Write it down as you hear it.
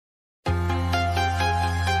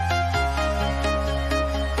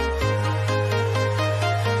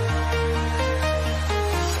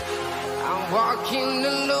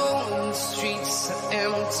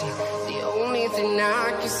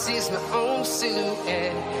is my own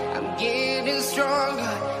silhouette. I'm getting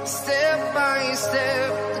stronger, step by step.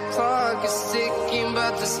 The clock is ticking,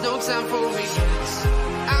 but there's no time for me.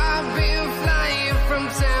 I've been flying from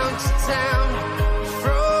town to town,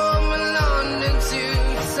 from London to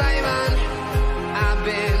Taiwan. I've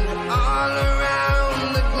been all around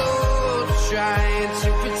the globe, trying to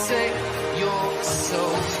protect your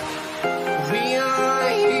soul. We are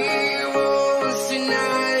heroes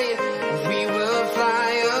tonight. We will fly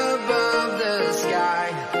above the sky.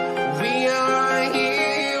 We are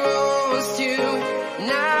heroes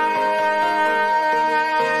tonight.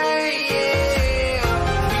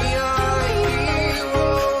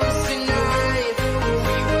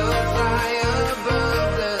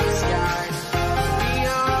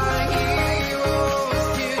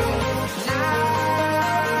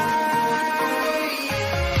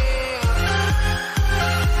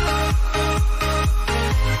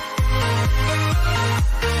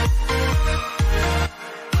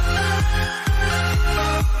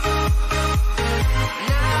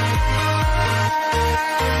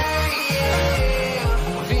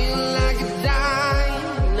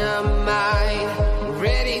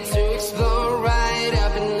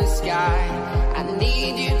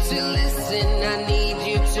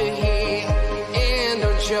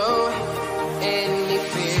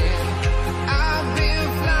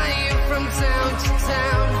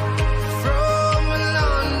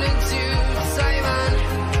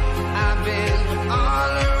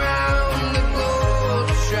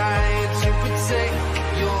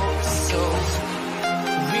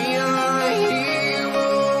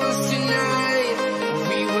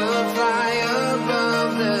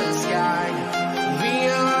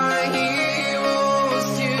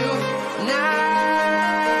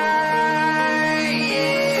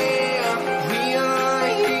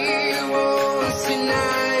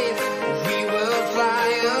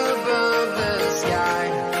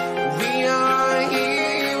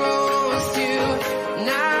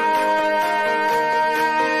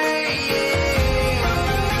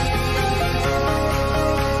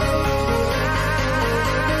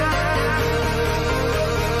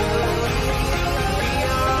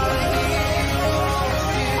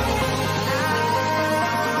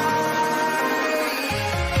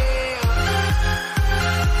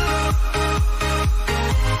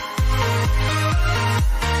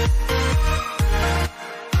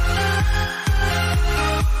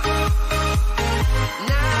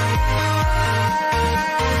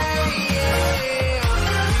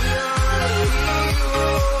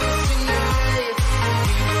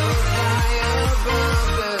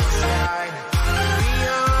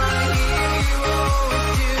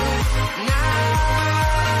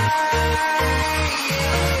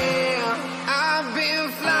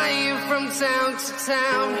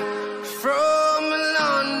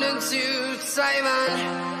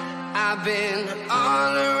 I've been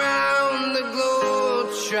all around the globe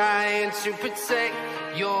trying to protect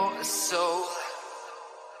your soul.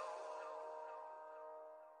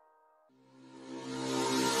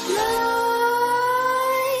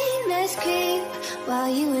 Nightmares creep while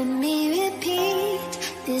you and me repeat.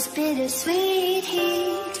 This bittersweet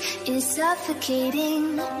heat is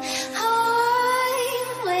suffocating.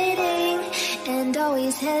 I'm waiting and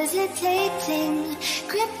always hesitating.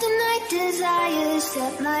 Kryptonite desires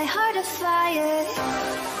set my heart afire.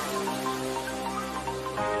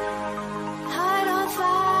 Heart on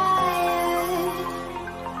fire.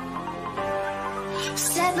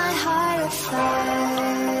 Set my heart afire.